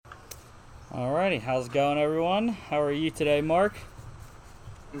Alrighty, how's it going, everyone? How are you today, Mark?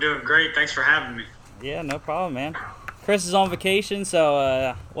 I'm doing great. Thanks for having me. Yeah, no problem, man. Chris is on vacation,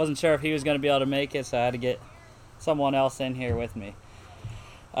 so wasn't sure if he was going to be able to make it, so I had to get someone else in here with me.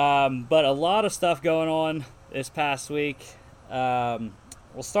 But a lot of stuff going on this past week. We'll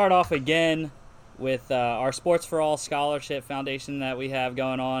start off again with our Sports for All Scholarship Foundation that we have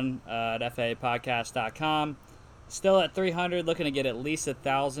going on at FAPodcast.com. Still at 300, looking to get at least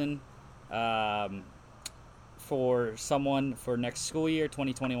 1,000 for someone for next school year,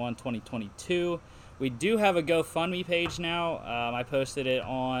 2021-2022. We do have a GoFundMe page now. I posted it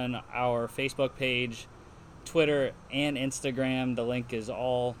on our Facebook page, Twitter, and Instagram. The link is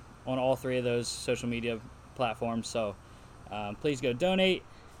all on all three of those social media platforms. So please go donate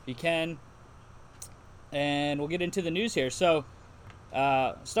if you can. And we'll get into the news here. So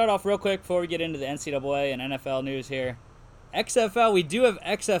start off real quick before we get into the NCAA and NFL news here. XFL, we do have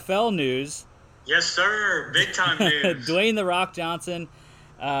XFL news. Yes, sir. Big time news. Dwayne "The Rock" Johnson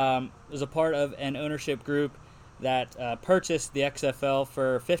was a part of an ownership group that purchased the XFL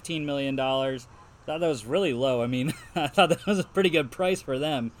for $15 million. I thought that was really low. I mean, I thought that was a pretty good price for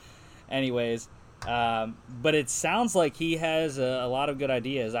them. Anyways, but it sounds like he has a lot of good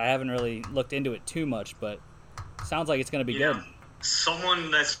ideas. I haven't really looked into it too much, but sounds like it's going to be good.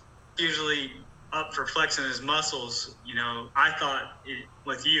 Someone that's usually up for flexing his muscles, I thought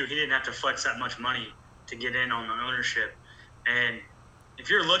with you, he didn't have to flex that much money to get in on the ownership. And if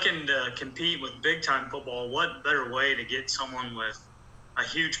you're looking to compete with big-time football, what better way to get someone with a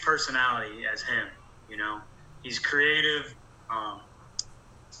huge personality as him? He's creative,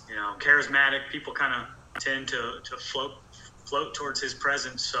 charismatic. People kind of tend to float towards his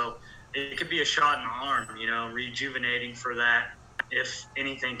presence. So it could be a shot in the arm, rejuvenating for that, if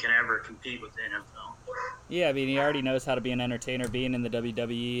anything can ever compete with the NFL. Yeah, I mean, he already knows how to be an entertainer, being in the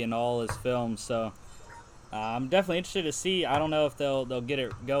WWE and all his films. So I'm definitely interested to see. I don't know if they'll get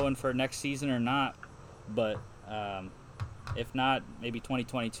it going for next season or not, but if not, maybe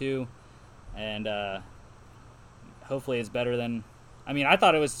 2022, and hopefully it's better than. I mean, I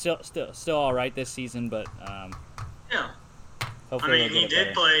thought it was still all right this season, but yeah. Hopefully he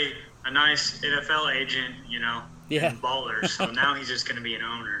did play a nice NFL agent, Yeah. Ballers. So now he's just going to be an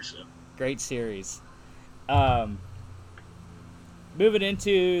owner. So great series. Moving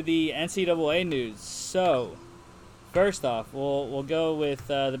into the NCAA news. So first off, we'll go with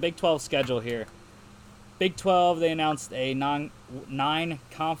the Big 12 schedule here. Big 12, they announced a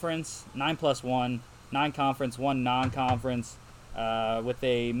 9-conference, 9+1, 9-conference, 1 non-conference, with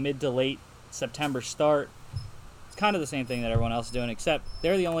a mid to late September start. It's kind of the same thing that everyone else is doing, except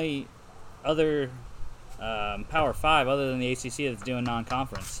they're the only other Power 5 other than the ACC that's doing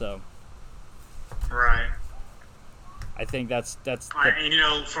non-conference. So right. I think that's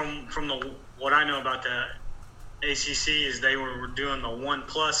from what I know about the ACC is they were doing the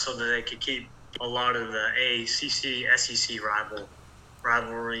 1+ so that they could keep a lot of the ACC SEC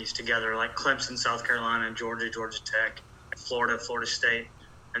rivalries together, like Clemson, South Carolina, Georgia Tech, Florida State,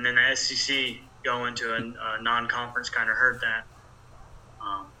 and then the SEC go into a non-conference kind of hurt that.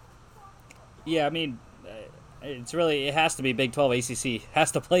 Yeah, I mean, it has to be Big 12 ACC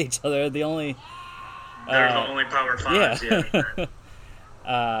has to play each other. They're the only Power 5s. Yeah.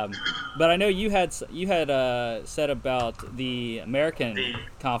 But I know you had said about the American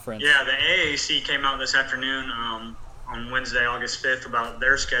Conference. Yeah, the AAC came out this afternoon on Wednesday, August 5th, about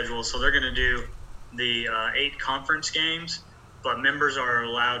their schedule. So they're going to do the 8 conference games, but members are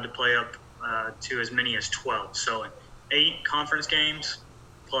allowed to play up to as many as 12. So 8 conference games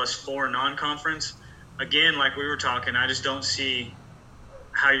plus 4 non-conference. Again, like we were talking, I just don't see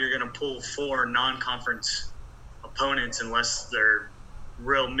how you're going to pull 4 non-conference opponents unless they're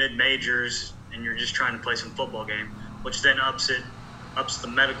real mid-majors and you're just trying to play some football game, which then ups the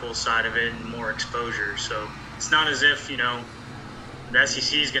medical side of it and more exposure. So it's not as if, the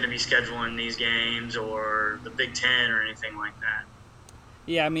SEC is going to be scheduling these games or the Big Ten or anything like that.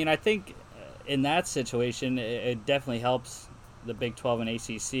 Yeah, I mean, I think in that situation, it definitely helps the Big 12 and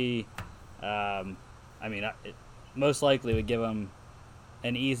ACC. I mean, it most likely would give them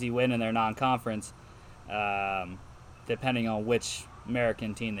an easy win in their non-conference, depending on which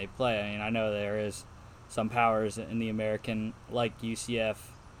American team they play. I mean, I know there is some powers in the American, like UCF,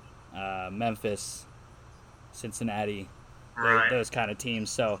 Memphis, Cincinnati, right. Those kind of teams.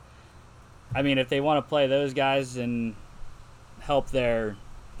 So, I mean, if they want to play those guys and help their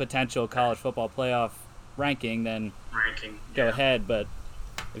potential college football playoff ranking, then go ahead. But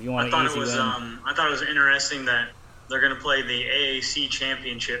if you want to easy win, I thought it was interesting that they're going to play the AAC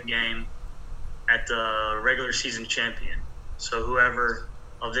championship game at the regular season champion. So whoever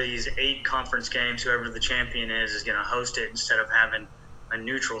of these 8 conference games, whoever the champion is going to host it instead of having a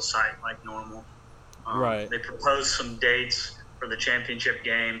neutral site like normal. Right. They proposed some dates for the championship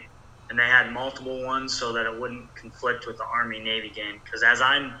game, and they had multiple ones so that it wouldn't conflict with the Army-Navy game. Because as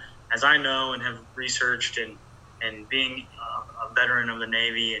I know and have researched and being a veteran of the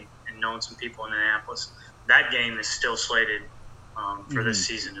Navy and knowing some people in Annapolis, that game is still slated for this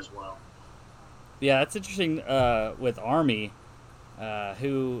season as well. Yeah, that's interesting with Army,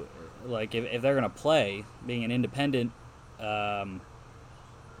 who, like, if they're going to play, being an independent, I'm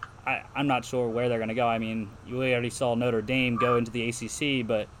not sure where they're going to go. I mean, we already saw Notre Dame go into the ACC,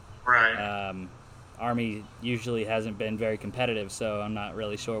 but right. Army usually hasn't been very competitive, so I'm not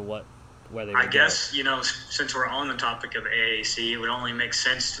really sure where they would I guess, since we're on the topic of AAC, it would only make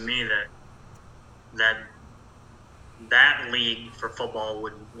sense to me that league for football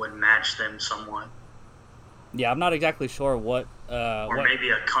would match them somewhat. Yeah, I'm not exactly sure what maybe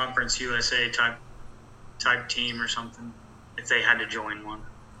a Conference USA type team or something, if they had to join one.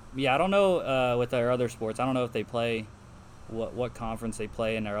 Yeah, I don't know with their other sports. I don't know if they play what conference they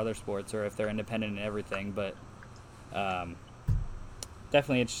play in their other sports, or if they're independent in everything. But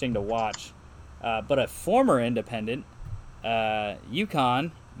definitely interesting to watch. But a former independent,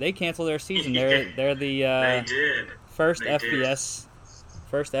 UConn, they canceled their season. They're the they did. First FBS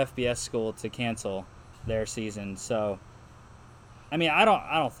school to cancel their season. So, I mean, I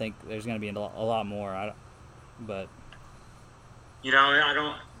don't think there's going to be a lot more. But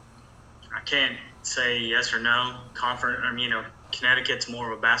I can't say yes or no. Connecticut's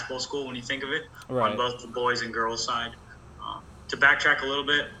more of a basketball school when you think of it, right, on both the boys and girls side. To backtrack a little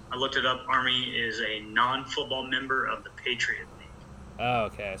bit, I looked it up. Army is a non-football member of the Patriot League. Oh,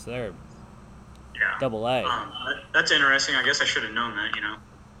 okay. So they're Double A. That's interesting. I guess I should have known that,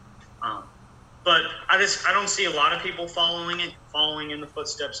 But I don't see a lot of people following in the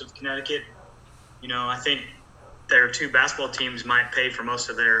footsteps of Connecticut. I think their 2 basketball teams might pay for most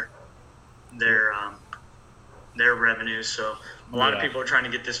of their revenues. So a lot of people are trying to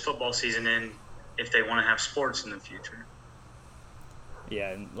get this football season in if they want to have sports in the future.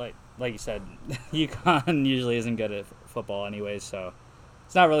 Yeah, and like you said, UConn usually isn't good at football anyways, so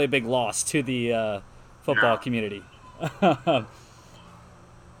it's not really a big loss to the football community.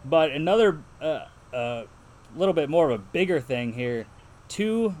 But another little bit more of a bigger thing here,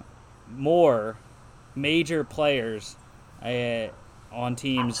 2 more major players on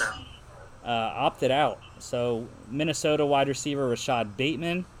teams opted out. So Minnesota wide receiver Rashad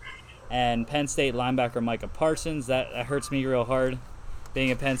Bateman and Penn State linebacker Micah Parsons. That hurts me real hard, being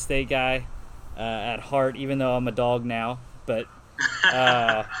a Penn State guy at heart, even though I'm a dog now. But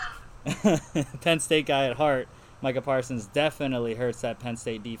Penn State guy at heart, Micah Parsons definitely hurts that Penn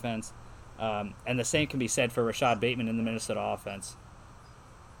State defense. And the same can be said for Rashad Bateman in the Minnesota offense.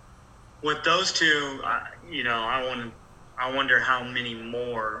 With those 2, I wonder how many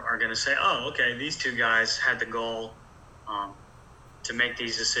more are going to say, oh, okay, these 2 guys had the goal to make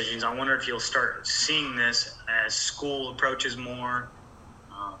these decisions. I wonder if you'll start seeing this as school approaches more.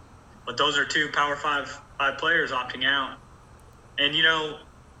 But those are 2 Power 5 players opting out. And,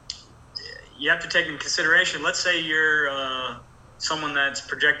 you have to take in consideration, let's say you're someone that's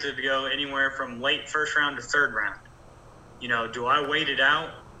projected to go anywhere from late first round to third round. Do I wait it out,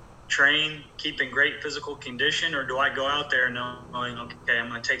 train, keep in great physical condition, or do I go out there knowing, okay, I'm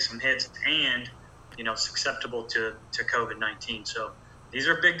going to take some hits and, it's acceptable to COVID-19? So these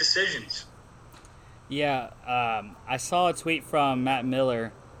are big decisions. Yeah, I saw a tweet from Matt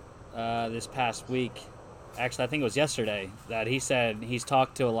Miller this past week. Actually, I think it was yesterday, that he said he's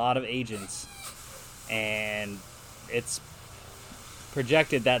talked to a lot of agents, and it's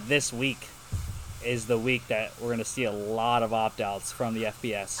projected that this week is the week that we're going to see a lot of opt-outs from the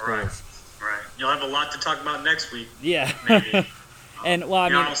FBS schools. Right. You'll have a lot to talk about next week. Yeah. Maybe. And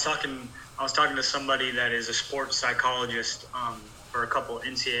well, I was talking to somebody that is a sports psychologist for a couple of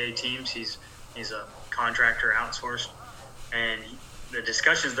NCAA teams. He's a contractor outsourced, and the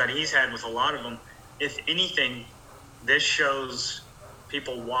discussions that he's had with a lot of them, if anything, this shows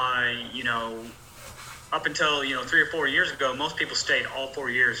people why, up until, 3 or 4 years ago, most people stayed all 4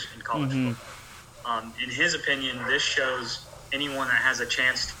 years in college football. In his opinion, this shows anyone that has a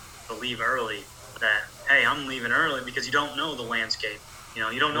chance to leave early that, hey, I'm leaving early because you don't know the landscape.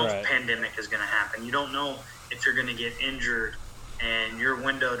 You don't know if a pandemic is going to happen. You don't know if you're going to get injured, and your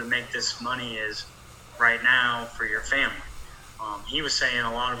window to make this money is right now for your family. He was saying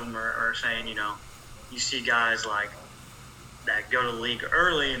a lot of them are saying, you see guys like that go to the league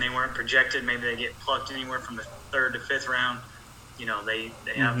early and they weren't projected. Maybe they get plucked anywhere from the 3rd to 5th round. They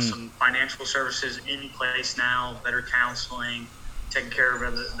have some financial services in place now, better counseling, taking care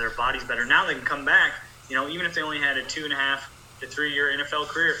of their bodies better. Now they can come back, even if they only had a 2.5 to 3 year NFL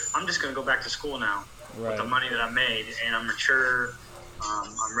career, I'm just going to go back to school now with the money that I made, and I'm mature.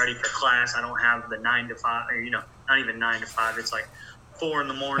 I'm ready for class. I don't have the 9 to 5, or, not even 9 to 5. It's like 4 in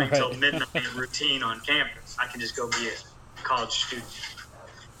the morning till midnight routine on campus. I can just go be a college student.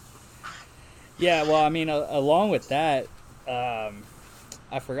 Yeah, well, I mean, along with that,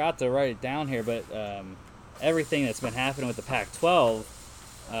 I forgot to write it down here, but everything that's been happening with the Pac-12,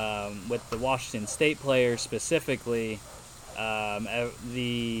 with the Washington State players specifically,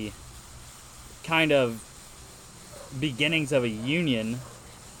 the kind of beginnings of a union,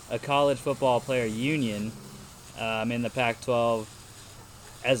 a college football player union in the Pac-12,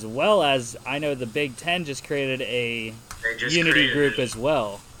 as well as I know the Big Ten just created a unity group as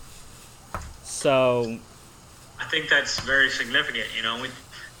well. So I think that's very significant. We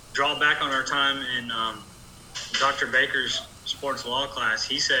draw back on our time in Dr. Baker's sports law class.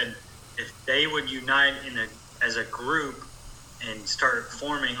 He said if they would unite as a group and start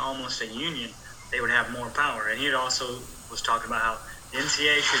forming almost a union, they would have more power. And he also was talking about how the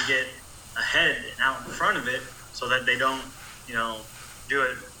NCAA should get ahead and out in front of it so that they don't, do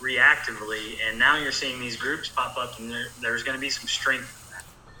it reactively. And now you're seeing these groups pop up, and there's going to be some strength in that.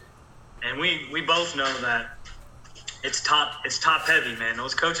 And we both know that it's top heavy, man.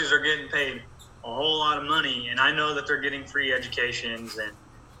 Those coaches are getting paid a whole lot of money, and I know that they're getting free educations, and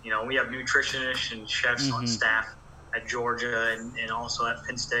we have nutritionists and chefs on staff at Georgia and also at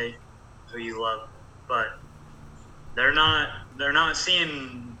Penn State, who you love, but they're not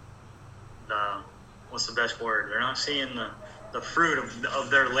seeing what's the best word? They're not seeing the fruit of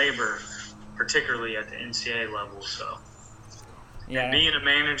their labor, particularly at the NCAA level. So, and being a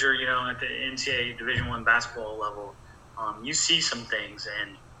manager, at the NCAA Division I basketball level, you see some things,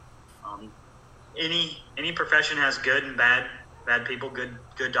 and any profession has good and bad people, good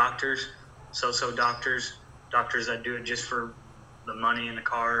doctors, so doctors that do it just for the money in the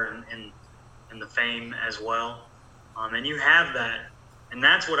car and the fame as well. And you have that, and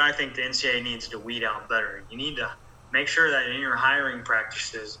that's what I think the NCAA needs to weed out better. You need to make sure that in your hiring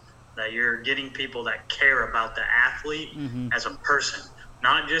practices that you're getting people that care about the athlete as a person,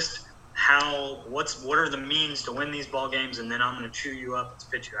 not just what are the means to win these ball games, and then I'm going to chew you up and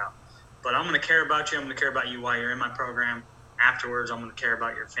spit you out. But I'm going to care about you. I'm going to care about you while you're in my program. Afterwards, I'm going to care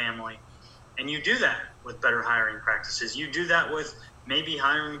about your family. And you do that with better hiring practices. You do that with maybe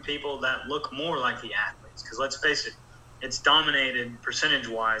hiring people that look more like the athletes. Because let's face it, it's dominated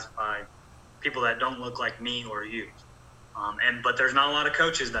percentage-wise by people that don't look like me or you. But there's not a lot of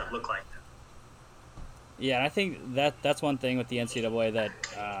coaches that look like them. Yeah, and I think that's one thing with the NCAA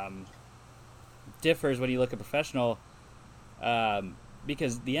that differs when you look at professional,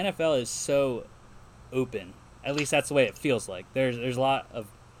 because the NFL is so open. At least that's the way it feels like. There's a lot of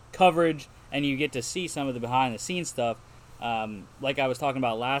coverage, and you get to see some of the behind-the-scenes stuff. Like I was talking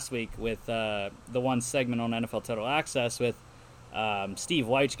about last week with the one segment on NFL Total Access with Steve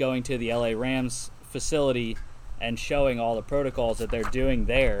Wyche going to the LA Rams facility and showing all the protocols that they're doing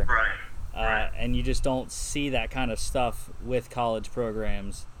there. Right. And you just don't see that kind of stuff with college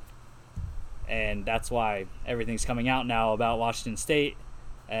programs. And that's why everything's coming out now about Washington State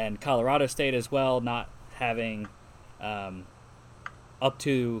and Colorado State as well, not having up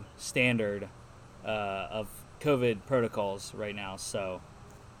to standard of COVID protocols right now. So,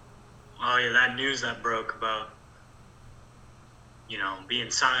 oh yeah, that news that broke about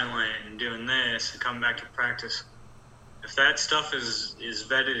being silent and doing this and coming back to practice. If that stuff is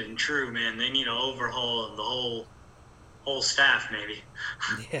vetted and true, man, they need to overhaul the whole staff, maybe.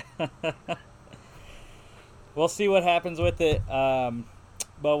 Yeah. We'll see what happens with it.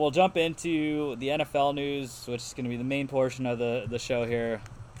 But we'll jump into the NFL news, which is going to be the main portion of the show here.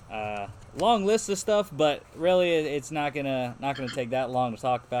 Long list of stuff, but really it's not gonna take that long to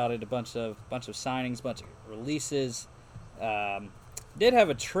talk about it. A bunch of signings, bunch of releases. Did have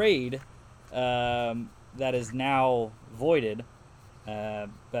a trade that is now voided,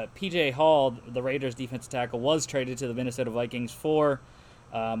 but PJ Hall, the Raiders' defensive tackle, was traded to the Minnesota Vikings for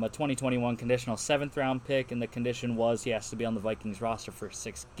a 2021 conditional 7th-round pick, and the condition was he has to be on the Vikings roster for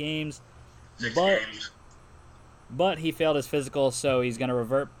 6 games. But he failed his physical, so he's going to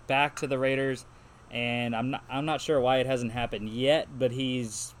revert back to the Raiders. And I'm not sure why it hasn't happened yet, but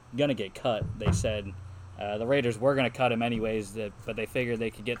he's going to get cut. They said the Raiders were going to cut him anyways, but they figured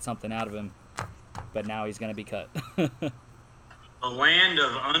they could get something out of him. But now he's going to be cut. The land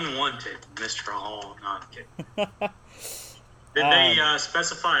of unwanted, Mr. Hall. No, I'm kidding. Did they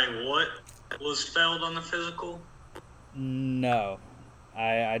specify what was failed on the physical? No.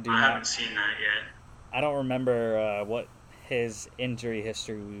 I do not. I haven't seen that yet. I don't remember what his injury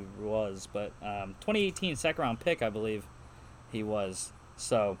history was, but 2018 second round pick, I believe he was.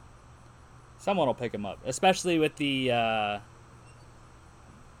 So someone will pick him up, especially with the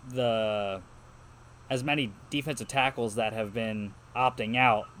as many defensive tackles that have been opting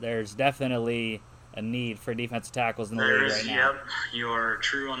out. There's definitely a need for defensive tackles in the league right now. Yep, you are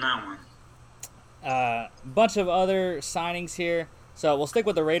true on that one. Bunch of other signings here. So we'll stick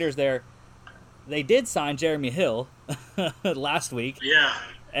with the Raiders there. They did sign Jeremy Hill last week. Yeah.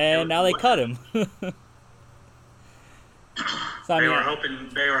 And now they cut him. So, they were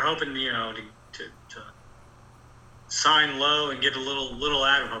hoping, you know, to sign low and get a little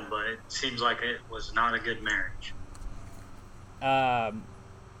out of him, but it seems like it was not a good marriage.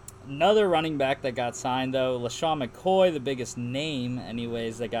 Another running back that got signed, though, LaShawn McCoy, the biggest name,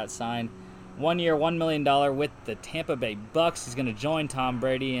 anyways, that got signed. 1 year, $1 million with the Tampa Bay Bucks. He's going to join Tom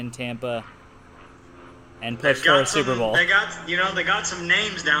Brady in Tampa and push for a Super Bowl. They got some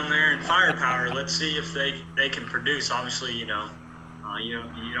names down there and firepower. Let's see if they can produce. Obviously, you don't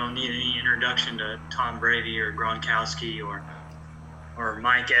need any introduction to Tom Brady or Gronkowski or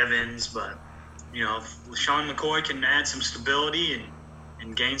Mike Evans, but you know, if LaShawn McCoy can add some stability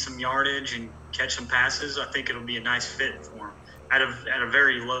and gain some yardage and catch some passes, I think it'll be a nice fit for him at a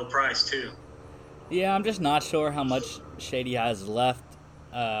very low price too. Yeah, I'm just not sure how much Shady has left.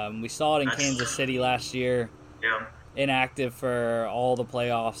 We saw it in Kansas City last year. Yeah. Inactive for all the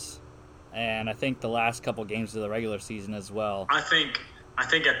playoffs, and I think the last couple games of the regular season as well. I think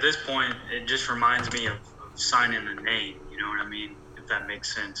at this point it just reminds me of signing a name. You know what I mean? If that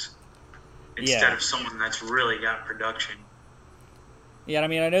makes sense. Instead of someone that's really got production. Yeah, I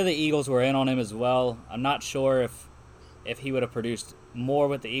mean, I know the Eagles were in on him as well. I'm not sure if he would have produced more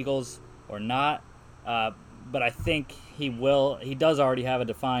with the Eagles or not. But I think he will. He does already have a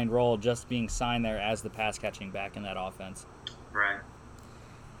defined role, just being signed there as the pass-catching back in that offense. Right.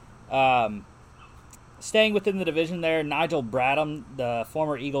 Staying within the division there, Nigel Bradham, the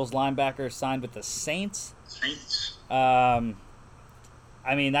former Eagles linebacker, signed with the Saints. I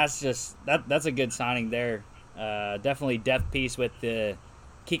mean, that's a good signing there. Definitely depth piece with the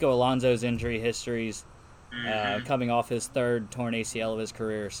Kiko Alonso's injury histories, coming off his third torn ACL of his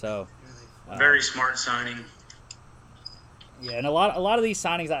career. So. Very smart signing. Yeah, and a lot of these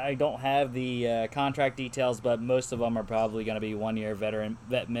signings, I don't have the contract details, but most of them are probably going to be 1 year vet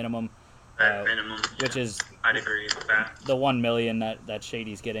minimum. Minimum, which is I'd agree with that. The $1 million that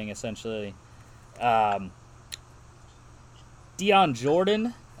Shady's getting essentially. Deion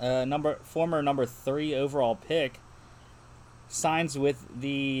Jordan, former number 3 overall pick, signs with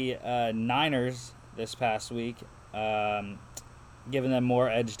the Niners this past week, giving them more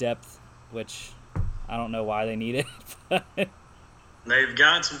edge depth, which I don't know why they need it. They've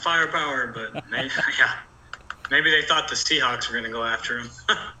got some firepower, but maybe they thought the Seahawks were going to go after him.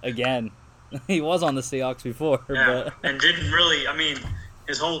 Again, he was on the Seahawks before. Yeah, but. And didn't really, I mean,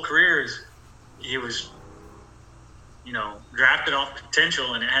 his whole career he was, drafted off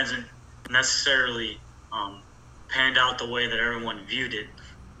potential, and it hasn't necessarily panned out the way that everyone viewed it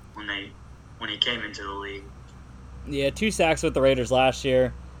when he came into the league. Yeah, 2 sacks with the Raiders last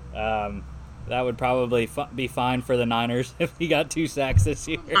year. That would probably be fine for the Niners if he got 2 sacks this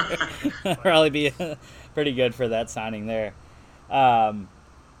year. Probably be pretty good for that signing there.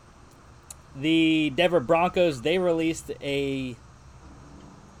 The Denver Broncos, they released a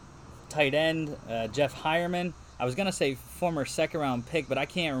tight end, Jeff Hireman. I was going to say former second-round pick, but I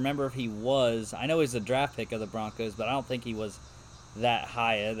can't remember if he was. I know he's a draft pick of the Broncos, but I don't think he was that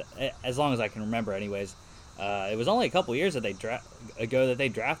high, as long as I can remember anyways. It was only a couple years that they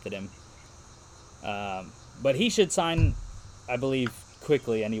drafted him. But he should sign, I believe,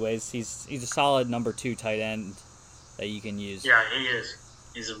 quickly anyways. He's a solid number 2 tight end that you can use. Yeah, he is.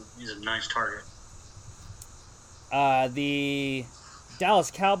 He's a nice target. The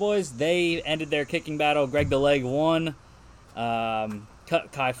Dallas Cowboys, they ended their kicking battle. Greg the Leg won.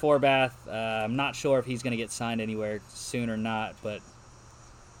 Cut Kai Forbath. I'm not sure if he's going to get signed anywhere soon or not, but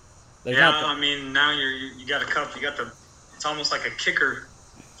I mean, now you got a cup. You got it's almost like a kicker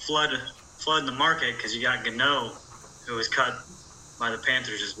flood in the market, because you got Gano, who was cut by the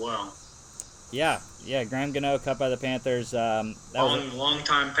Panthers as well. Yeah, Graham Gano cut by the Panthers. Long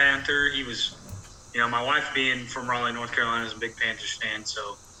time Panther. He was, my wife being from Raleigh, North Carolina, is a big Panthers fan,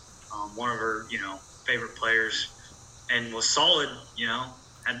 so one of her, favorite players, and was solid.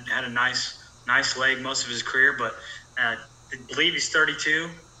 Had a nice leg most of his career, but I believe he's 32.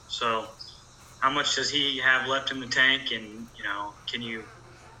 So, how much does he have left in the tank? And can you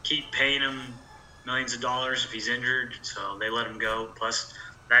keep paying him millions of dollars if he's injured? So they let him go. Plus,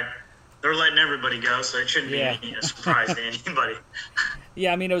 they're letting everybody go, so it shouldn't be a surprise to anybody.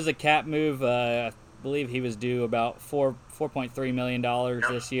 Yeah, I mean, it was a cap move. I believe he was due about $4.3 million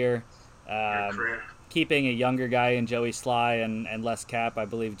this year. Correct. Keeping a younger guy in Joey Sly and less cap, I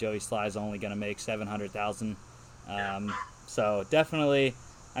believe Joey Sly is only going to make $700,000. So definitely,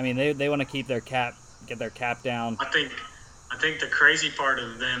 I mean, they want to keep their cap, get their cap down. I think the crazy part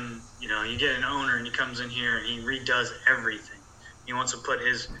of them, you get an owner and he comes in here and he redoes everything. He wants to put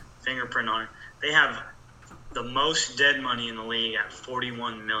his fingerprint on it. They have the most dead money in the league at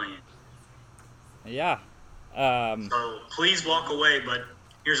 $41 million. Yeah. So please walk away, but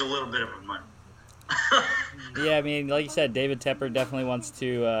here's a little bit of our money. Yeah, I mean, like you said, David Tepper definitely wants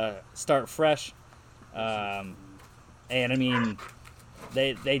to start fresh. And I mean,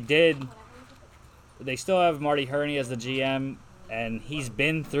 they still have Marty Herney as the GM, and he's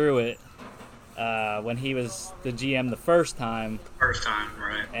been through it when he was the GM the first time. First time,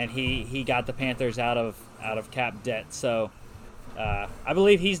 right? And he got the Panthers out of cap debt. So I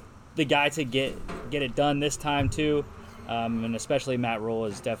believe he's the guy to get it done this time too. And especially Matt Rule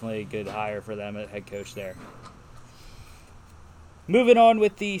is definitely a good hire for them at head coach there. Moving on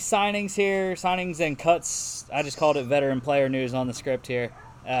with the signings here, signings and cuts. I just called it veteran player news on the script here.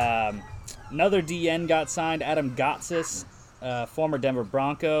 Another DN got signed, Adam Gotsis, former Denver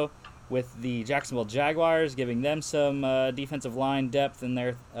Bronco, with the Jacksonville Jaguars, giving them some defensive line depth in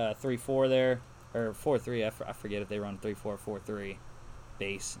their 3-4 there, or 4-3. I forget if they run 3-4 or 4-3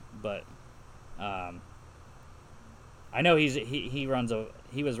 base, but I know he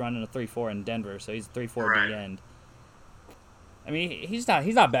was running a 3-4 in Denver, so he's a 3-4 right. D end. I mean, he's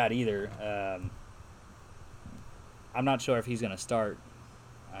not bad either. I'm not sure if he's going to start.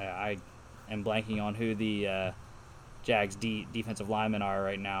 I am blanking on who the Jags defensive linemen are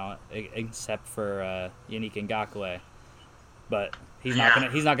right now, except for Yannick Ngakoue. But he's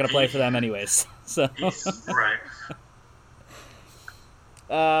not gonna play for them anyways. So right.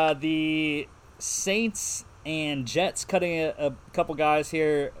 The Saints and Jets cutting a couple guys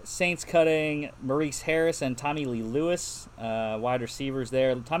here. Saints cutting Maurice Harris and Tommy Lee Lewis, wide receivers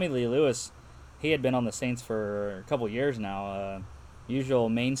there. Tommy Lee Lewis, he had been on the Saints for a couple years now. Usual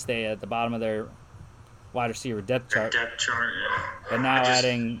mainstay at the bottom of their wide receiver depth chart. Yeah. But now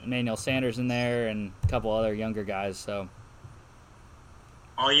adding Emmanuel Sanders in there and a couple other younger guys. So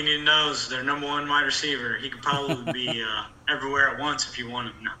all you need to know is their number one wide receiver. He could probably be everywhere at once if you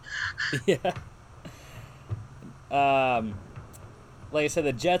want him. No. Yeah. Like I said,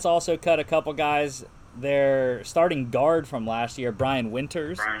 the Jets also cut a couple guys. Their starting guard from last year, Brian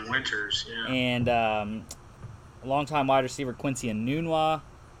Winters. Yeah. And longtime wide receiver Quincy Enunwa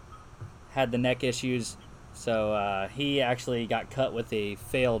had the neck issues. So he actually got cut with a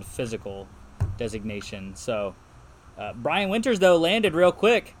failed physical designation. So Brian Winters, though, landed real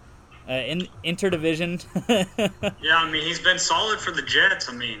quick in interdivision. Yeah, I mean, he's been solid for the Jets.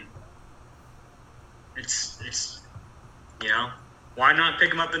 I mean, it's why not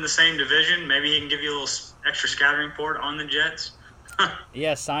pick him up in the same division? Maybe he can give you a little extra scouting report on the Jets.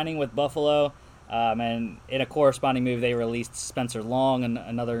 Yeah, signing with Buffalo. And in a corresponding move, they released Spencer Long, and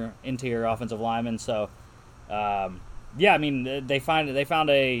another interior offensive lineman. So, yeah, I mean, they found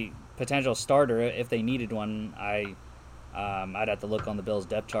a potential starter if they needed one. I'd have to look on the Bills'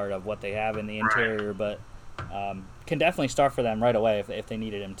 depth chart of what they have in the interior, but can definitely start for them right away if they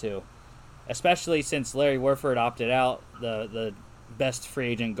needed him too. Especially since Larry Warford opted out, the best free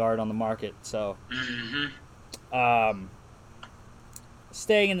agent guard on the market. So,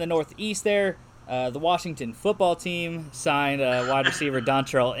 staying in the Northeast there, the Washington football team signed wide receiver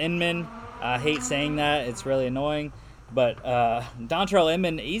Dontrell Inman. I hate saying that; it's really annoying. But Dontrell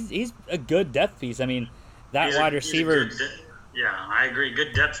Inman, he's a good depth piece. I mean, that wide receiver. Yeah, I agree.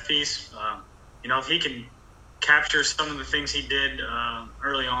 Good depth piece. If he can capture some of the things he did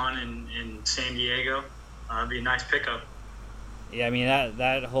early on in San Diego, it'd be a nice pickup. Yeah, I mean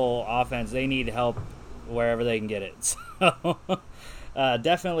that whole offense, they need help wherever they can get it. So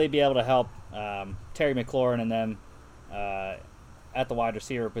definitely be able to help Terry McLaurin and them at the wide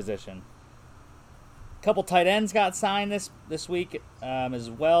receiver position. A couple tight ends got signed this week as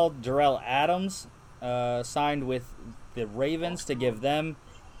well. Jarrell Adams signed with the Ravens to give them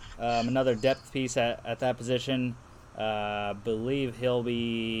another depth piece at that position. Believe he'll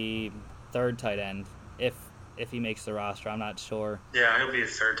be third tight end if he makes the roster. I'm not sure. Yeah, he'll be a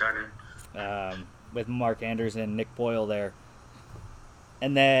third tight end. With Mark Andrews and Nick Boyle there.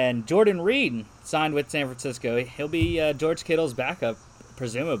 And then Jordan Reed signed with San Francisco. He'll be George Kittle's backup,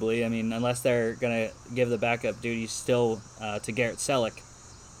 presumably. I mean, unless they're going to give the backup duties still to Garrett Selleck.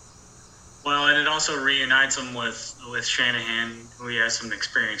 Well, and it also reunites him with Shanahan, who he has some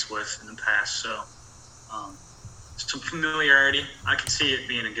experience with in the past. So, some familiarity. I can see it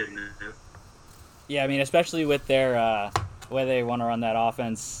being a good move. Yeah, I mean, especially with their way they want to run that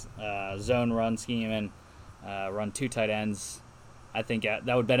offense, zone run scheme, and run 2 tight ends. I think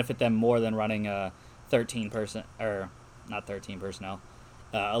that would benefit them more than running a 11 personnel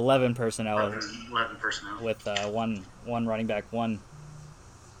 11 personnel with one running back, one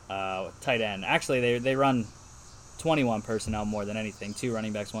tight end. Actually, they run 21 personnel more than anything. 2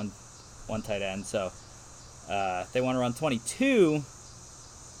 running backs, one tight end. So if they want to run 22,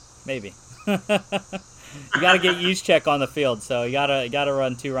 maybe. You got to get Juszczyk on the field, so you gotta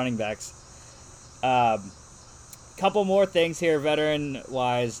run 2 running backs. Couple more things here, veteran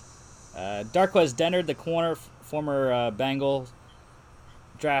wise. Darqueze Dennard, the corner, former Bengal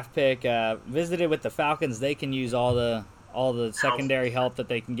draft pick, visited with the Falcons. They can use all the secondary help that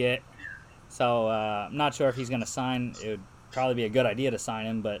they can get. So I'm not sure if he's going to sign. It would probably be a good idea to sign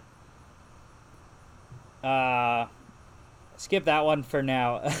him, but skip that one for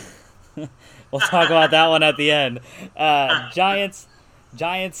now. We'll talk about that one at the end. Giants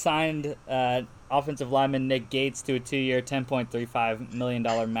signed offensive lineman Nick Gates to a 2-year, $10.35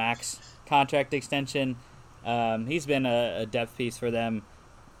 million max contract extension. He's been a depth piece for them,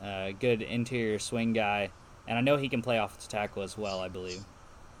 good interior swing guy, and I know he can play offensive tackle as well, I believe.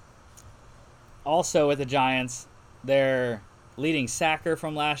 Also with the Giants, their leading sacker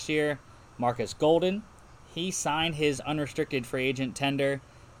from last year, Marcus Golden, he signed his unrestricted free agent tender.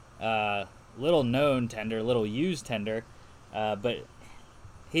 Little known tender, little used tender, but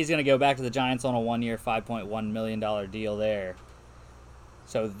he's going to go back to the Giants on a 1-year, $5.1 million deal there.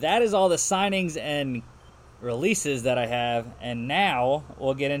 So that is all the signings and releases that I have, and now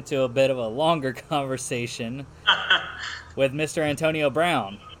we'll get into a bit of a longer conversation with Mr. Antonio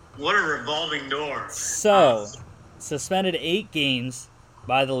Brown. What a revolving door. So, suspended 8 games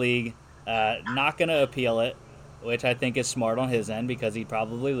by the league, not going to appeal it, which I think is smart on his end because he'd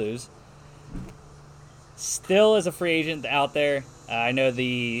probably lose. Still is a free agent out there. I know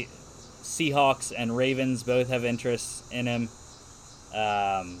the Seahawks and Ravens both have interests in him.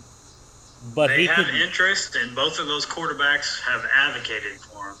 But they have interest, and both of those quarterbacks have advocated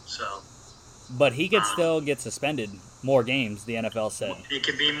for him. So, but he could still get suspended more games. The NFL said it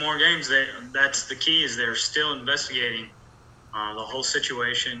could be more games. That's the key. Is they're still investigating the whole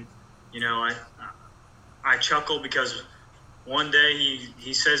situation. You know, I chuckle because one day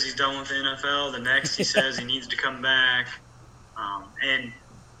he says he's done with the NFL. The next he says he needs to come back. And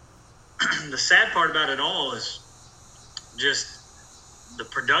the sad part about it all is just the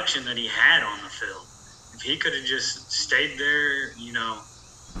production that he had on the field. If he could have just stayed there, you know,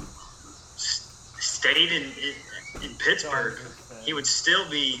 stayed in Pittsburgh, he would still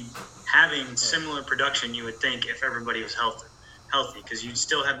be having similar production, you would think, if everybody was healthy, because you'd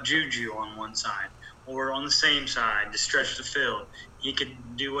still have Juju on one side or on the same side to stretch the field. He could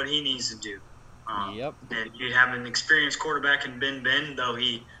do what he needs to do. Yep. And you have an experienced quarterback in Ben, though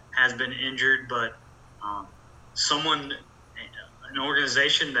he has been injured, but an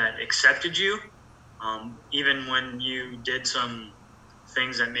organization that accepted you, even when you did some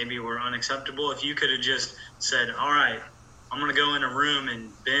things that maybe were unacceptable. If you could have just said, all right, I'm going to go in a room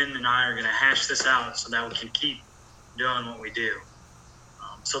and Ben and I are going to hash this out so that we can keep doing what we do.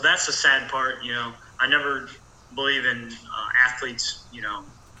 So that's the sad part. You know, I never believe in athletes, you know,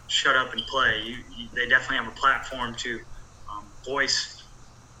 shut up and play. They definitely have a platform to voice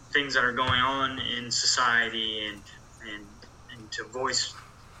things that are going on in society and to voice,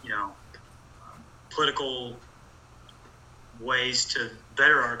 you know, political ways to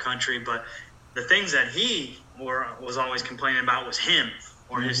better our country. But the things that he was always complaining about was him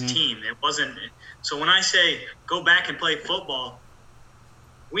or his team. It wasn't. So when I say go back and play football,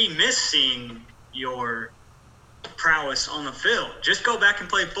 we miss seeing your prowess on the field. Just go back and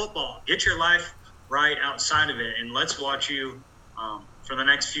play football. Get your life right outside of it, and let's watch you for the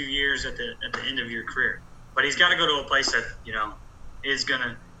next few years at the end of your career. But he's got to go to a place that, you know, is going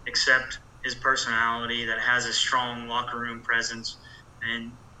to accept his personality, that has a strong locker room presence.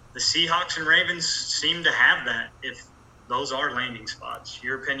 And the Seahawks and Ravens seem to have that, if those are landing spots.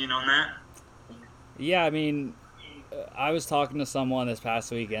 Your opinion on that? Yeah, I mean, I was talking to someone this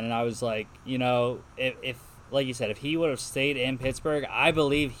past weekend, and I was like, you know, if like you said, if he would have stayed in Pittsburgh, I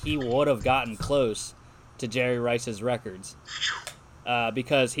believe he would have gotten close to Jerry Rice's records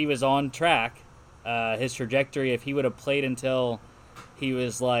because he was on track. His trajectory, if he would have played until he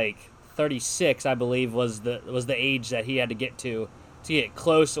was like 36, I believe was the age that he had to get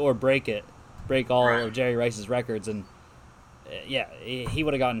close or break all of Jerry Rice's records. And yeah, he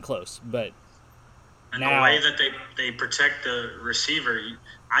would have gotten close. But and now, the way that they protect the receiver,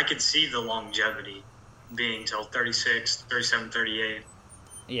 I could see the longevity being till 36, 37, 38.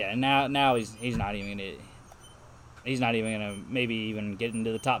 Yeah, now he's not even gonna maybe even get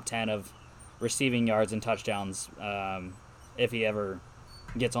into the top 10 of receiving yards and touchdowns if he ever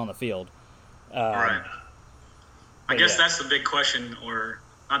gets on the field. Right. I guess that's the big question, or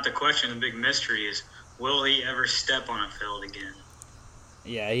not the question, the big mystery is, will he ever step on a field again?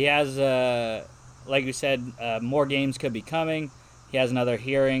 Yeah, he has, like we said, more games could be coming. He has another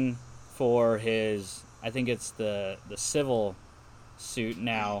hearing for his, I think it's the civil suit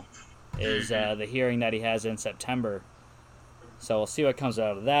now, is the hearing that he has in September. So we'll see what comes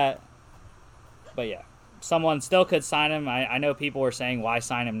out of that. But yeah, someone still could sign him. I know people were saying, why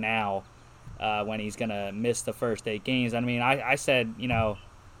sign him now when he's going to miss the first 8 games? I mean, I said,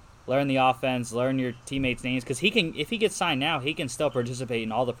 learn the offense, learn your teammates' names, because if he gets signed now, he can still participate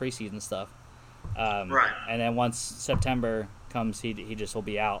in all the preseason stuff. Right. And then once September comes, he just will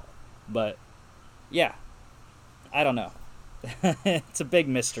be out. But yeah, I don't know. It's a big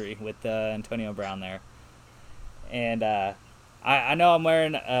mystery with Antonio Brown there. And I know I'm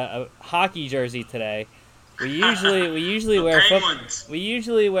wearing a hockey jersey today. We usually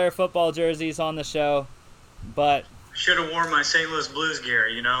wear football jerseys on the show, but should have worn my St. Louis Blues gear.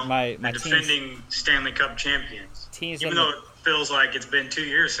 My the defending Stanley Cup champions. Even though it feels like it's been 2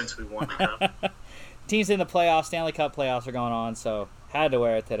 years since we won the cup. Teams in the playoffs, Stanley Cup playoffs are going on, so had to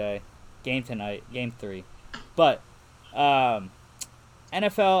wear it today. Game tonight, game 3. But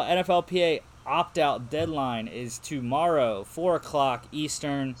NFLPA opt-out deadline is tomorrow, 4 o'clock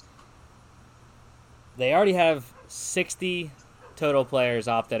Eastern. They already have 60 total players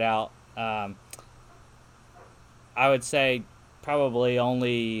opted out. I would say probably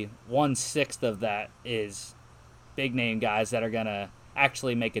only 1/6 of that is big-name guys that are going to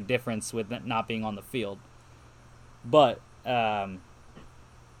actually make a difference with not being on the field. But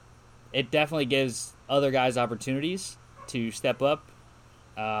it definitely gives other guys opportunities to step up,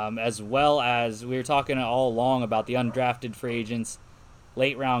 as well as we were talking all along about the undrafted free agents,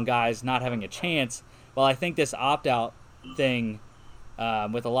 late-round guys not having a chance. Well, I think this opt-out thing,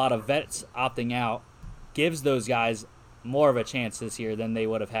 with a lot of vets opting out, gives those guys more of a chance this year than they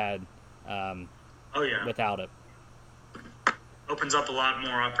would have had without it. Opens up a lot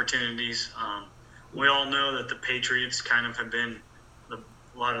more opportunities. We all know that the Patriots kind of have been, a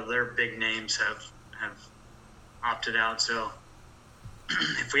lot of their big names have opted out. So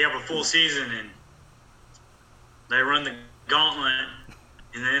if we have a full season and they run the gauntlet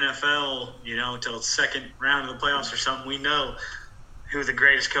in the NFL, till the second round of the playoffs or something, we know who the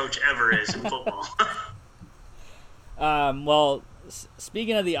greatest coach ever is in football. Well,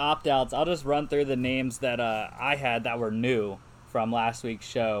 speaking of the opt-outs, I'll just run through the names that I had that were new from last week's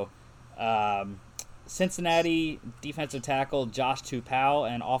show. Cincinnati defensive tackle Josh Tupou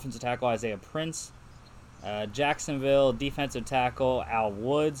and offensive tackle Isaiah Prince. Jacksonville defensive tackle Al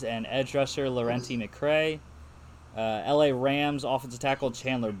Woods and edge rusher Laurenti McCray. LA Rams offensive tackle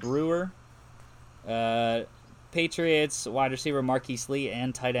Chandler Brewer. Patriots wide receiver Marquise Lee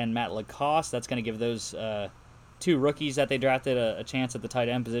and tight end Matt Lacoste. That's going to give those 2 rookies that they drafted a chance at the tight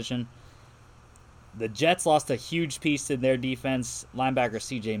end position. The Jets lost a huge piece in their defense. Linebacker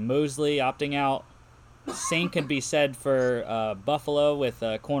C.J. Mosley opting out. Same can be said for Buffalo with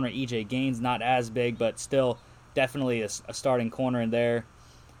corner E.J. Gaines. Not as big, but still definitely a starting corner in there.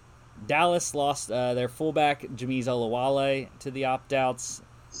 Dallas lost their fullback Jameez Olawale to the opt-outs.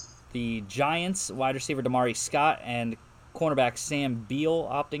 The Giants wide receiver Damari Scott and cornerback Sam Beal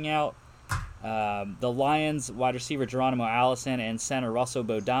opting out. The Lions wide receiver Geronimo Allison and center Russell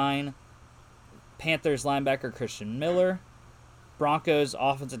Bodine. Panthers linebacker Christian Miller. Broncos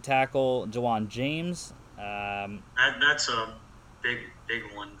offensive tackle Jawan James. That's a big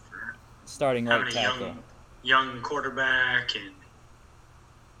one for starting right tackle. Young quarterback.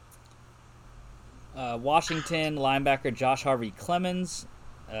 And Washington linebacker Josh Harvey Clemens.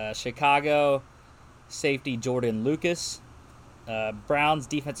 Chicago safety Jordan Lucas. Browns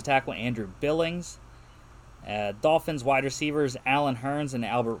defensive tackle Andrew Billings. Dolphins wide receivers Allen Hurns and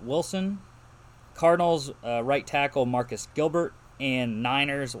Albert Wilson. Cardinals right tackle Marcus Gilbert. And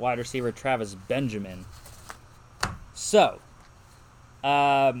Niners wide receiver Travis Benjamin. So,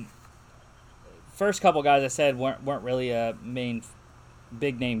 first couple guys I said weren't really main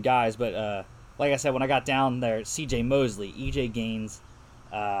big name guys, but like I said, when I got down there, C.J. Mosley, E.J. Gaines,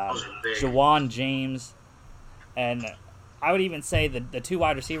 Jawan James, and I would even say the 2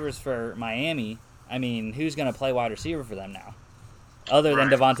 wide receivers for Miami. I mean, who's going to play wide receiver for them now, other than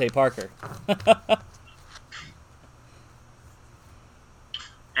Devontae Parker?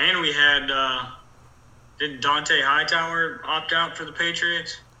 And we had didn't Dante Hightower opt out for the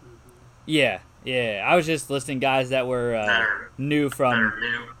Patriots? Yeah. I was just listing guys that were new from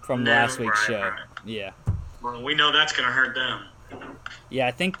last week's show. Right. Yeah. Well, we know that's going to hurt them. Yeah,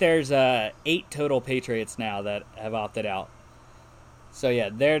 I think there's 8 total Patriots now that have opted out. So yeah,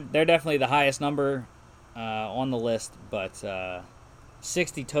 they're definitely the highest number on the list, but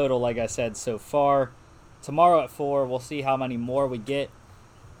 60 total, like I said, so far. Tomorrow at 4, we'll see how many more we get.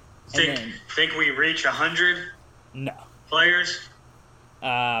 Think we reach 100? No. Players?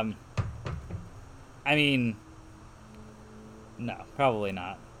 I mean, no, probably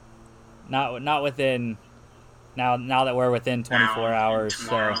not. Not within. Now that we're within 24 hours,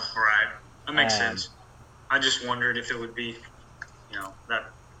 tomorrow. So right, that makes sense. I just wondered if it would be, that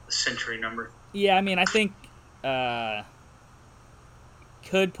century number. Yeah, I mean, I think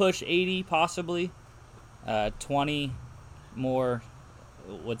could push 80 possibly. 20 more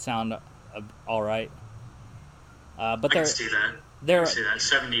would sound all right. But I can see that. I can see that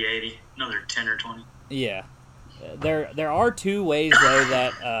 70, 80, another 10 or 20. Yeah. There are 2 ways, though,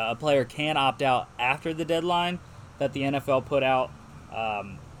 that a player can opt out after the deadline that the NFL put out.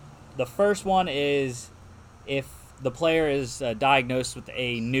 The first one is if the player is diagnosed with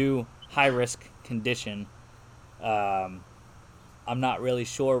a new high-risk condition. I'm not really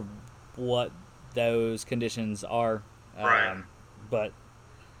sure what those conditions are. Right. But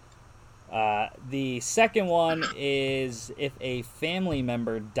the second one is if a family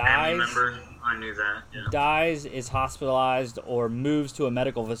member dies. I knew that. Yeah. Dies, is hospitalized, or moves to a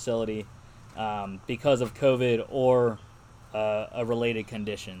medical facility because of COVID or a related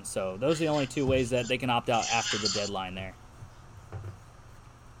condition. So those are the only 2 ways that they can opt out after the deadline there.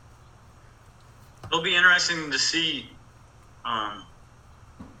 It'll be interesting to see how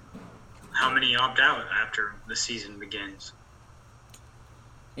many opt out after the season begins.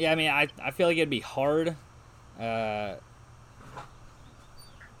 Yeah, I mean, I feel like it'd be hard.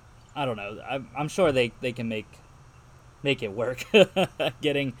 I don't know. I'm sure they can make it work.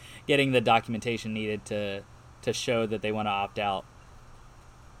 getting the documentation needed to show that they want to opt out.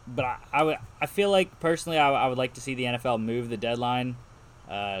 But I feel like personally I would like to see the NFL move the deadline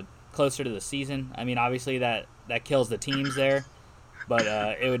closer to the season. I mean, obviously that kills the teams there, but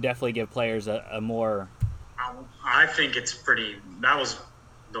it would definitely give players a more. I think it's pretty. That was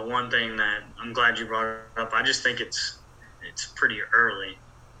the one thing that I'm glad you brought up. I just think it's pretty early.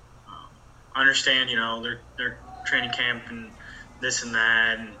 I understand, they're training camp and this and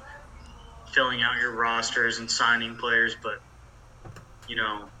that, and filling out your rosters and signing players, but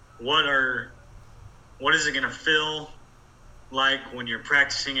what is it going to feel like when you're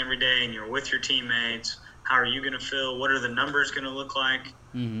practicing every day and you're with your teammates? How are you going to feel? What are the numbers going to look like?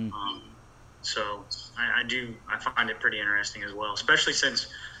 Mm-hmm. So I find it pretty interesting as well, especially since,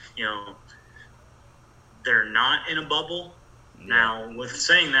 they're not in a bubble. Yeah. Now, with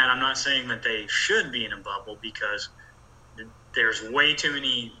saying that, I'm not saying that they should be in a bubble because there's way too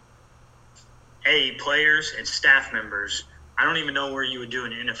many players and staff members. I don't even know where you would do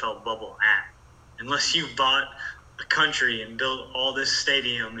an NFL bubble at unless you bought a country and built all this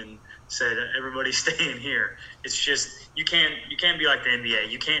stadium and said everybody stay in here. It's just you can't be like the NBA.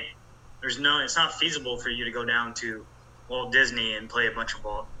 You can't. It's not feasible for you to go down to Walt Disney and play a bunch of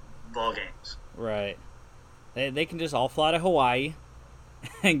ball games. Right. They can just all fly to Hawaii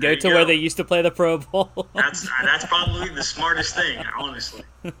and go to where they used to play the Pro Bowl. That's probably the smartest thing, honestly.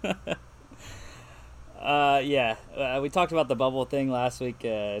 We talked about the bubble thing last week.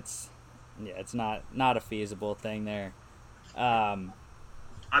 It's not a feasible thing there. I've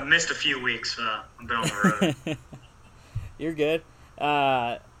missed a few weeks. I've been on the road. You're good.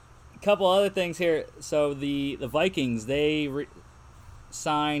 A couple other things here. So the Vikings, they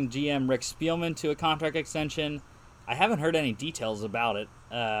signed GM Rick Spielman to a contract extension. I haven't heard any details about it,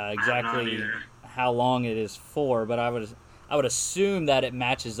 exactly how long it is for, but I would assume that it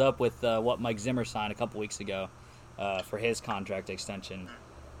matches up with what Mike Zimmer signed a couple weeks ago for his contract extension.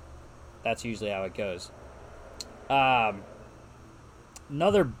 That's usually how it goes.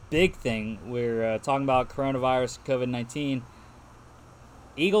 Another big thing, we're talking about coronavirus, COVID-19.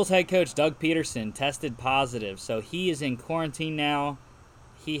 Eagles head coach Doug Peterson tested positive, so he is in quarantine now.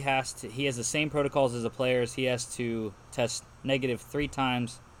 He has the same protocols as the players. He has to test negative 3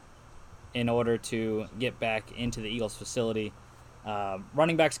 times in order to get back into the Eagles facility.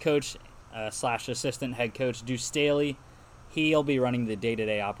 Running backs coach / assistant head coach Deuce Staley, he'll be running the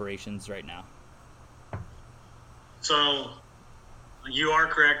day-to-day operations right now. So you are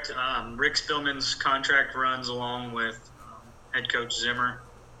correct. Rick Spielman's contract runs along with head coach Zimmer.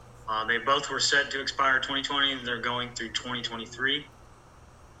 They both were set to expire 2020. They're going through 2023.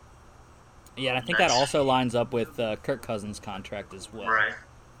 Yeah, and I think that also lines up with Kirk Cousins' contract as well. Right.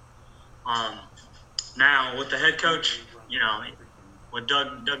 Now, with the head coach, with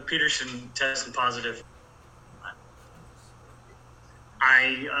Doug Peterson testing positive,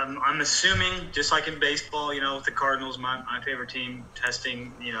 I'm assuming, just like in baseball, with the Cardinals, my favorite team,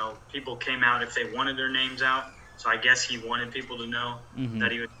 testing, people came out if they wanted their names out. So I guess he wanted people to know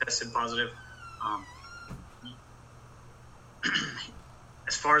that he was tested positive.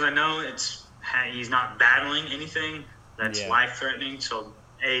 As far as I know, he's not battling anything that's life-threatening. So,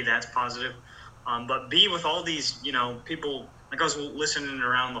 A, that's positive. But B, with all these, people, like I was listening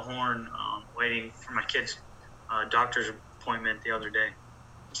around the horn, waiting for my kid's doctor's appointment the other day,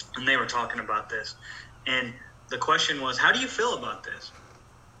 and they were talking about this. And the question was, how do you feel about this?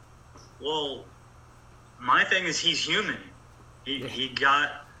 Well, my thing is he's human. He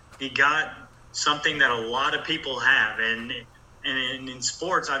got something that a lot of people have. And in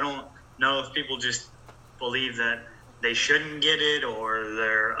sports, I don't know if people just believe that they shouldn't get it or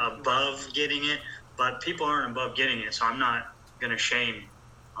they're above getting it, but people aren't above getting it. So I'm not going to shame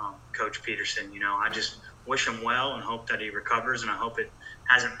Coach Peterson. I just wish him well and hope that he recovers, and I hope it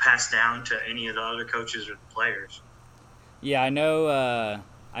hasn't passed down to any of the other coaches or the players. Yeah, I know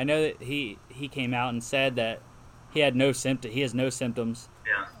that he came out and said that he has no symptoms.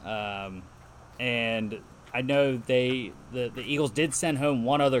 Yeah. And I know the Eagles did send home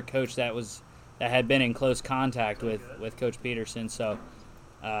one other coach that had been in close contact with Coach Peterson. So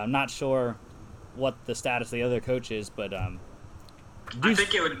I'm not sure what the status of the other coach is, but I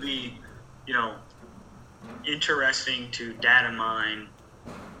think it would be, interesting to data mine,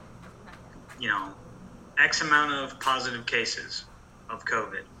 X amount of positive cases of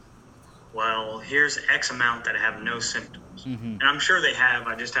COVID. Well, here's X amount that have no symptoms. And I'm sure they have.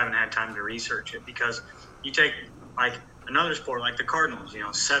 I just haven't had time to research it, because you take like another sport like the Cardinals,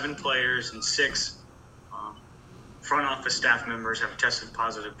 7 players and 6 front office staff members have tested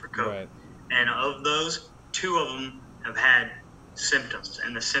positive for COVID. Right. And of those, 2 of them have had symptoms,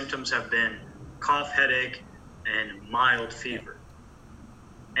 and the symptoms have been cough, headache, and mild fever.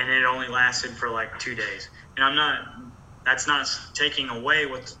 And it only lasted for like 2 days. And that's not taking away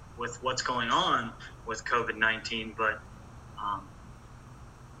with what's going on with COVID-19, but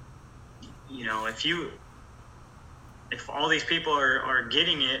if all these people are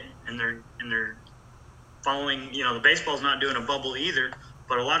getting it and they're following, the baseball's not doing a bubble either,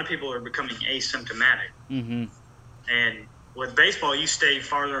 but a lot of people are becoming asymptomatic. And with baseball, you stay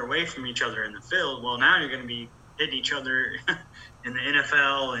farther away from each other in the field. Well, now you're going to be hitting each other in the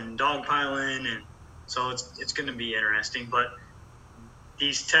NFL and dogpiling, and so it's going to be interesting. But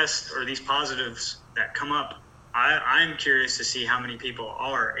these tests or these positives that come up, I'm curious to see how many people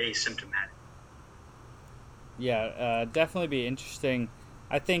are asymptomatic. Yeah, definitely be interesting.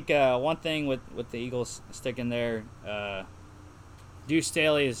 I think one thing with the Eagles sticking there, Deuce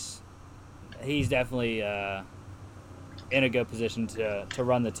Staley he's definitely in a good position to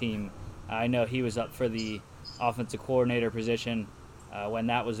run the team. I know he was up for the offensive coordinator position when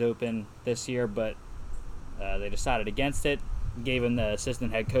that was open this year, but they decided against it, gave him the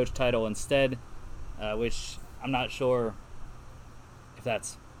assistant head coach title instead, which I'm not sure if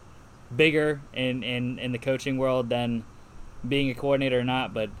that's bigger in the coaching world than being a coordinator or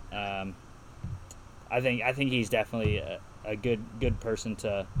not, but I think he's definitely a good person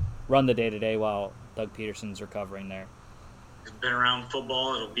to run the day-to-day while Doug Peterson's recovering there. He's been around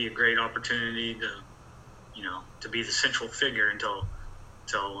football. It'll be a great opportunity to be the central figure until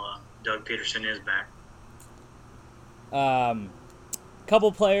Doug Peterson is back.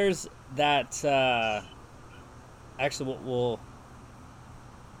 Couple players that actually will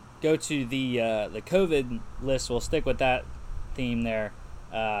go to the COVID list. We'll stick with that theme there.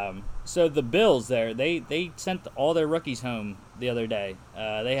 So the Bills there, they sent all their rookies home the other day.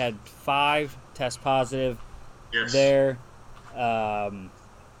 They had 5 test positive there. I'm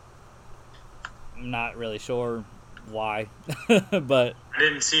not really sure why, but I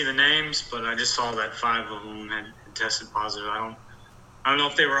didn't see the names, but I just saw that 5 of them had tested positive. I don't know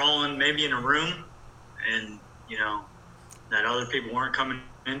if they were all maybe in a room, and that other people weren't coming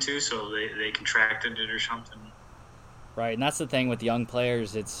into, so they contracted it or something. Right, and that's the thing with young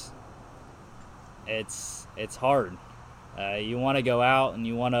players. It's hard. You want to go out and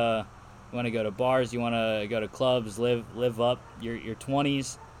you want to go to bars. You want to go to clubs, live up your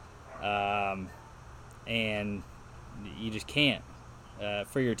 20s, and you just can't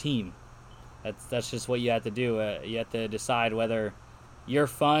for your team. That's just what you have to do. You have to decide whether your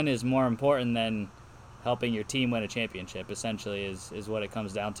fun is more important than helping your team win a championship. Essentially, is what it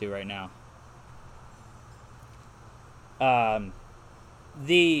comes down to right now.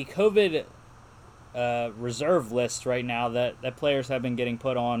 The COVID reserve list right now that players have been getting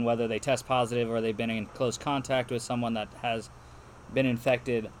put on, whether they test positive or they've been in close contact with someone that has been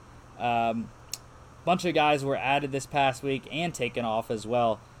infected. Bunch of guys were added this past week and taken off as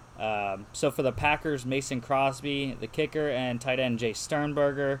well. So for the Packers, Mason Crosby, the kicker, and tight end Jay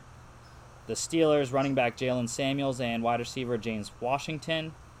Sternberger. The Steelers, running back Jalen Samuels and wide receiver James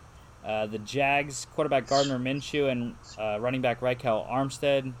Washington. The Jags, quarterback Gardner Minshew and running back Rykel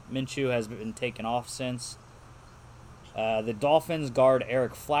Armstead. Minshew has been taken off since. The Dolphins, guard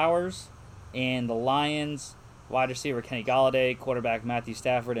Eric Flowers. And the Lions, wide receiver Kenny Golladay, quarterback Matthew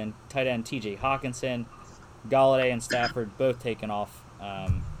Stafford, and tight end TJ Hawkinson. Golladay and Stafford both taken off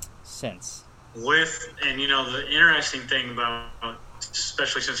since. And the interesting thing about,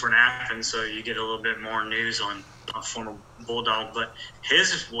 especially since we're in Athens, so you get a little bit more news on a former Bulldog, but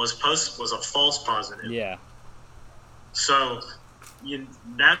his was a false positive. Yeah. So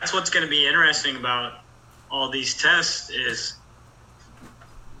that's what's going to be interesting about all these tests is,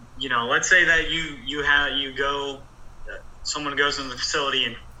 let's say that someone goes in the facility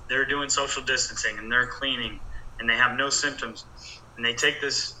and they're doing social distancing and they're cleaning and they have no symptoms, and they take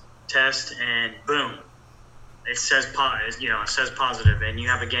this test and boom, it says positive, and you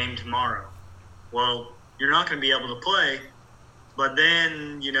have a game tomorrow. Well, you're not going to be able to play, but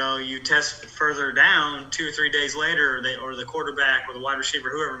then you test further down 2 or 3 days later, or the quarterback or the wide receiver,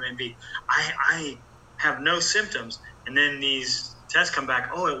 whoever it may be, I have no symptoms, and then these tests come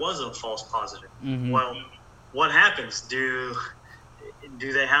back. Oh, it was a false positive. Mm-hmm. Well, what happens? Do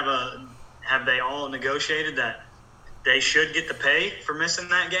they have they all negotiated that they should get the pay for missing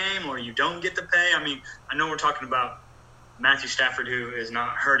that game, or you don't get the pay? I mean, I know we're talking about Matthew Stafford, who is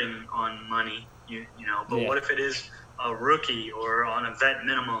not hurting on money, but Yeah. What if it is a rookie or on a vet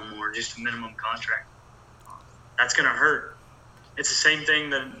minimum or just a minimum contract? That's going to hurt. It's the same thing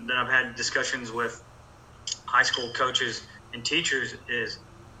that I've had discussions with high school coaches and teachers is,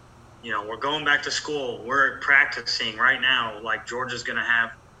 we're going back to school. We're practicing right now like Georgia's going to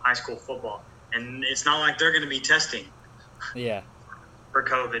have high school football. And it's not like they're going to be testing for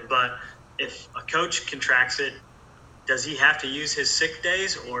COVID. But if a coach contracts it, does he have to use his sick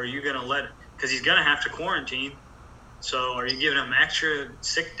days, or are you going to because he's going to have to quarantine. So are you giving him extra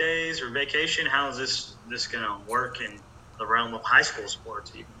sick days or vacation? How is this going to work in the realm of high school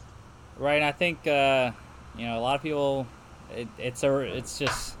sports even? Right, and I think a lot of people, it's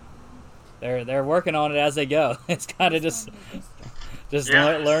just they're working on it as they go. It's kind of just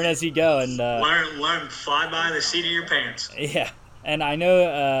learn as you go, and learn, fly by the seat of your pants. Yeah, and I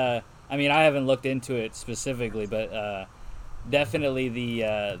know. I haven't looked into it specifically, but definitely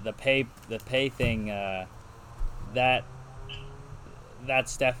the pay thing.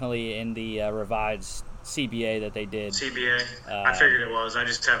 That's definitely in the revised CBA that they did. CBA. I figured it was. I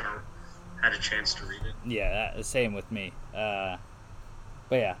just haven't had a chance to read it. Yeah, same with me. But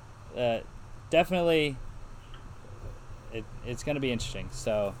yeah, definitely. It's going to be interesting.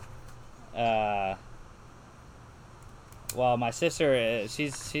 So, my sister,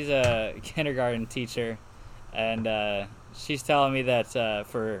 she's a kindergarten teacher, and she's telling me that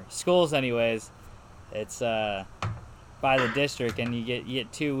for schools, anyways, it's by the district, and you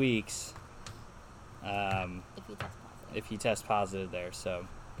get 2 weeks. If you test positive there, so.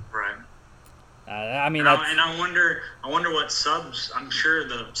 Right. And I wonder what subs. I'm sure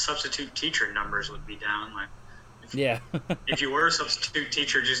the substitute teacher numbers would be down. Like. Yeah. If you were a substitute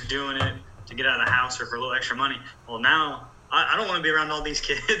teacher just doing it to get out of the house or for a little extra money, well, now I don't want to be around all these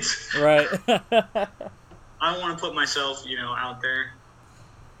kids. Right. I don't want to put myself, out there.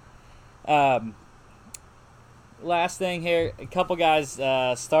 Last thing here, a couple guys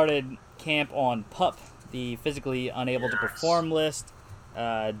started camp on PUP, the physically unable to perform list.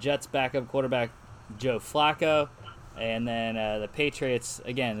 Jets backup quarterback Joe Flacco, and then the Patriots.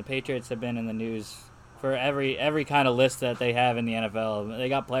 Again, the Patriots have been in the news for every kind of list that they have in the NFL. They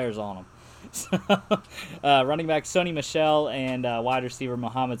got players on them. So, running back Sony Michel and wide receiver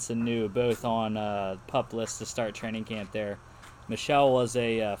Mohamed Sanu, both on PUP list to start training camp there. Michel was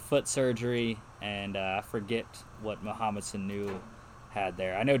a foot surgery, and I forget what Mohamed Sanu had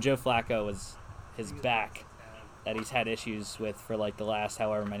there. I know Joe Flacco was his back that he's had issues with for like the last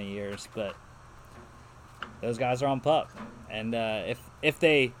however many years, but those guys are on PUP, and if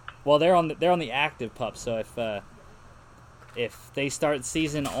they they're on the active PUP, so if they start the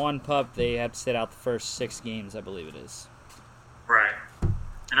season on PUP, they have to sit out the first 6 games, I believe it is. Right,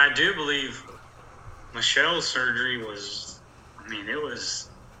 and I do believe Michel's surgery was, it was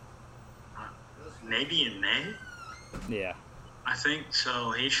maybe in May. Yeah, I think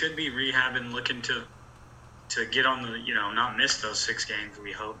so. He should be rehabbing, looking to get on the, not miss those 6 games,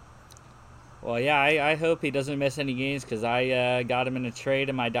 we hope. Well, yeah, I hope he doesn't miss any games because I got him in a trade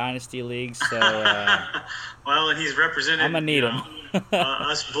in my Dynasty League. So, well, and he's represented I'm going to need him.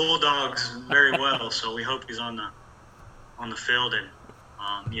 us Bulldogs very well, so we hope he's on the field. And,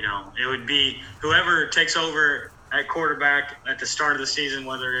 it would be whoever takes over at quarterback at the start of the season,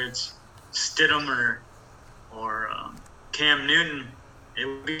 whether it's Stidham or Cam Newton, it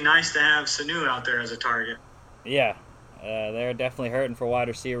would be nice to have Sanu out there as a target. Yeah, they're definitely hurting for wide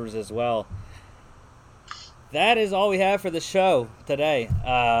receivers as well. That is all we have for the show today.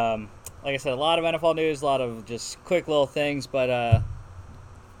 Like I said, a lot of NFL news, a lot of just quick little things, but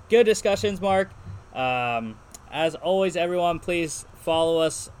good discussions, Mark. As always, everyone, please follow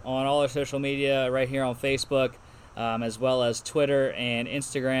us on all our social media right here on Facebook, as well as Twitter and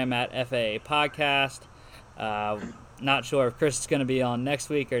Instagram at FAA Podcast. Not sure if Chris is going to be on next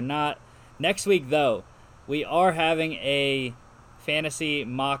week or not. Next week, though, we are having a fantasy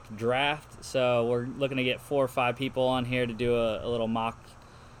mock draft, so we're looking to get 4 or 5 people on here to do a little mock,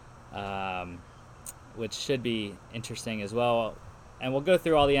 which should be interesting as well. And we'll go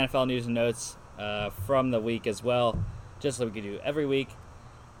through all the NFL news and notes from the week as well, just like we do every week.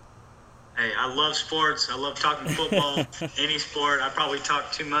 Hey, I love sports. I love talking football, any sport. I probably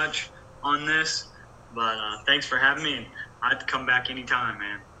talk too much on this, but thanks for having me. I have to come back anytime,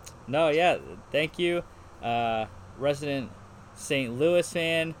 man. No, yeah, thank you. Resident St. Louis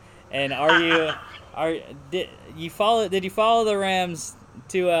fan, and did you follow the Rams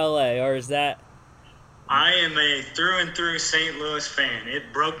to LA, or is that? I am a through and through St. Louis fan.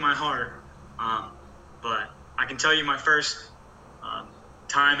 It broke my heart, but I can tell you my first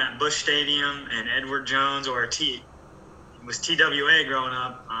time at Busch Stadium and Edward Jones, or it was TWA growing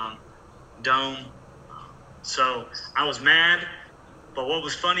up, Dome. So I was mad, but what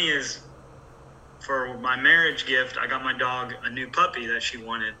was funny is, for my marriage gift, I got my dog a new puppy that she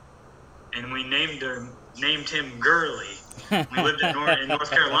wanted, and we named him Gurley. We lived in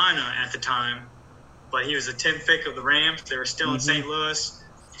North Carolina at the time, but he was a 10th pick of the Rams. They were still in St. Louis,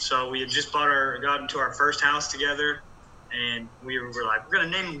 so we had just got into our first house together, and we were like, we're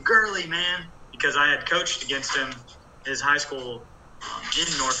gonna name him Gurley, man, because I had coached against him his high school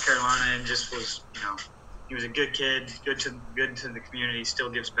in North Carolina, and just was, he was a good kid, good to the community,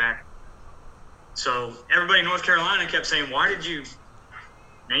 still gives back. So everybody in North Carolina kept saying, why did you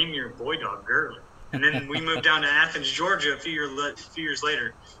name your boy dog Gurley? And then we moved down to Athens, Georgia a few years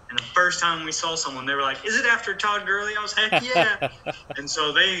later. And the first time we saw someone, they were like, is it after Todd Gurley? I was, heck yeah. And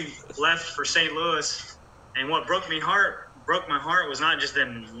so they left for St. Louis. And what broke my heart was not just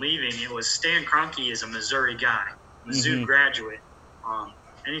them leaving. It was Stan Kroenke is a Missouri guy, Mizzou graduate. And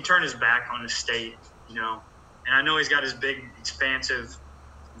he turned his back on his state, And I know he's got his big, expansive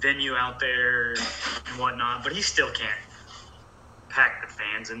venue out there and whatnot, but he still can't pack the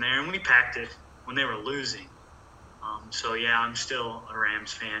fans in there, and we packed it when they were losing. So yeah, I'm still a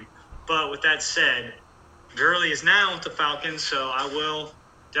Rams fan. But with that said, Gurley is now with the Falcons, so I will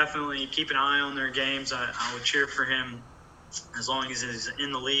definitely keep an eye on their games. I would cheer for him as long as he's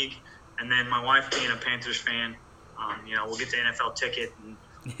in the league. And then my wife being a Panthers fan, we'll get the NFL ticket, and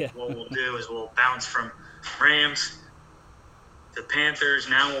what we'll do is we'll bounce from Rams the Panthers.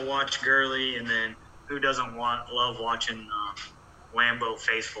 Now we'll watch Gurley, and then who doesn't love watching Lambeau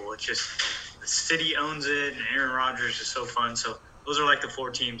faithful? It's just the city owns it, and Aaron Rodgers is so fun. So those are like the 4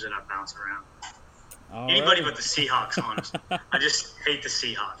 teams that I bounce around. Anybody but the Seahawks, honestly. I just hate the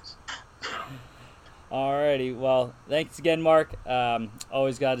Seahawks. So. Alrighty, well, thanks again, Mark.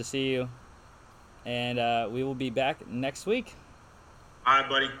 Always glad to see you, and we will be back next week. All right,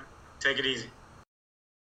 buddy. Take it easy.